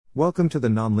Welcome to the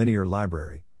Nonlinear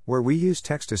Library, where we use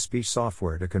text-to-speech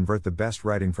software to convert the best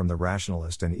writing from the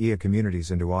Rationalist and EA communities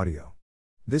into audio.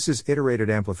 This is Iterated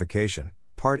Amplification,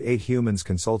 Part 8 Humans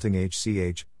Consulting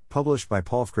HCH, published by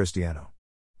paulfchristiano.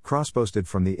 Crossposted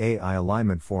from the AI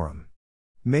Alignment Forum.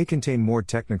 May contain more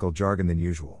technical jargon than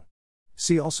usual.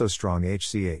 See also strong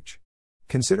HCH.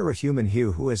 Consider a human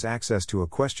Hugh who has access to a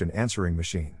question-answering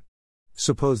machine.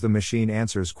 Suppose the machine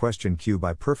answers question Q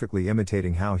by perfectly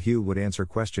imitating how Hugh would answer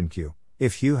question Q,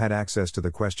 if Hugh had access to the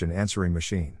question-answering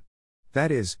machine. That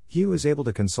is, Hugh is able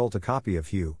to consult a copy of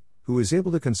Hugh, who is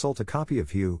able to consult a copy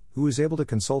of Hugh, who is able to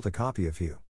consult a copy of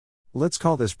Hugh. Let's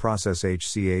call this process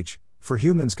HCH, for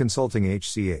Humans Consulting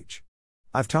HCH.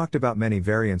 I've talked about many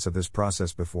variants of this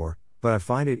process before, but I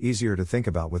find it easier to think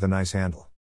about with a nice handle.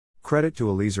 Credit to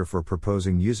Eliezer for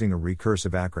proposing using a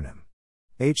recursive acronym.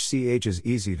 HCH is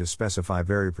easy to specify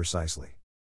very precisely.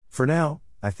 For now,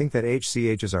 I think that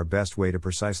HCH is our best way to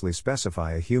precisely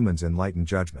specify a human's enlightened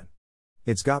judgment.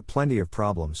 It's got plenty of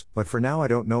problems, but for now I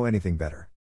don't know anything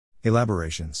better.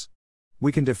 Elaborations.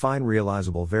 We can define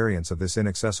realizable variants of this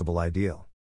inaccessible ideal.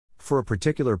 For a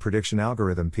particular prediction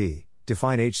algorithm P,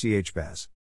 define HCH as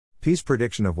P's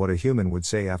prediction of what a human would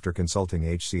say after consulting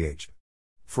HCH.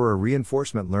 For a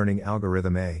reinforcement learning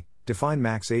algorithm A, define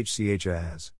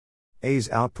max-HCHᴬ as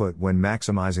A's output when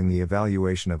maximizing the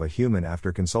evaluation of a human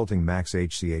after consulting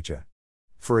max-HCHᴬ.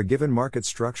 For a given market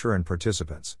structure and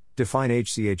participants, define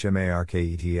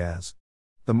HCHᴬ as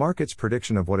the market's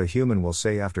prediction of what a human will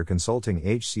say after consulting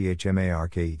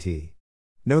HCHᴬ.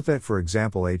 Note that for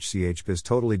example HCH is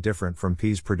totally different from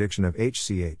P's prediction of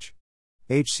HCH.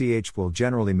 HCH will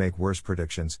generally make worse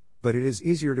predictions, but it is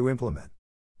easier to implement.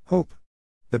 Hope.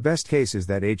 The best case is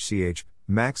that HCH,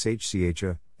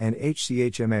 max-HCHᴬ, and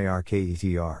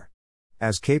HCHᴬ are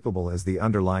as capable as the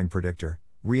underlying predictor,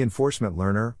 reinforcement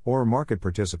learner, or market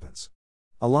participants.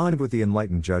 Aligned with the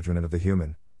enlightened judgment of the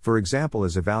human, for example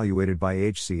is evaluated by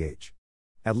HCH.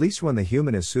 At least when the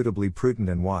human is suitably prudent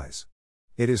and wise.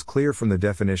 It is clear from the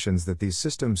definitions that these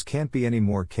systems can't be any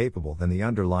more capable than the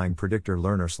underlying predictor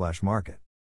learner/market.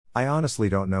 I honestly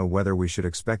don't know whether we should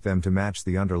expect them to match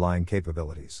the underlying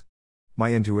capabilities.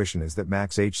 My intuition is that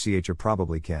max-HCHᴬ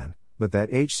probably can, but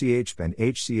that HCH and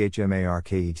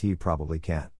HCHᴬ probably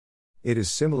can't. It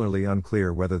is similarly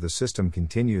unclear whether the system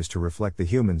continues to reflect the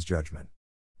human's judgment.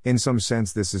 In some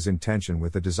sense this is in tension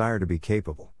with the desire to be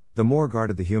capable. The more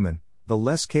guarded the human, the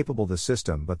less capable the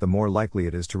system, but the more likely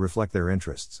it is to reflect their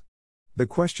interests. The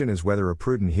question is whether a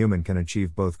prudent human can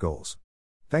achieve both goals.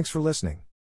 Thanks for listening.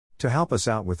 To help us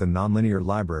out with the Nonlinear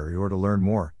Library or to learn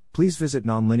more, please visit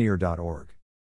nonlinear.org.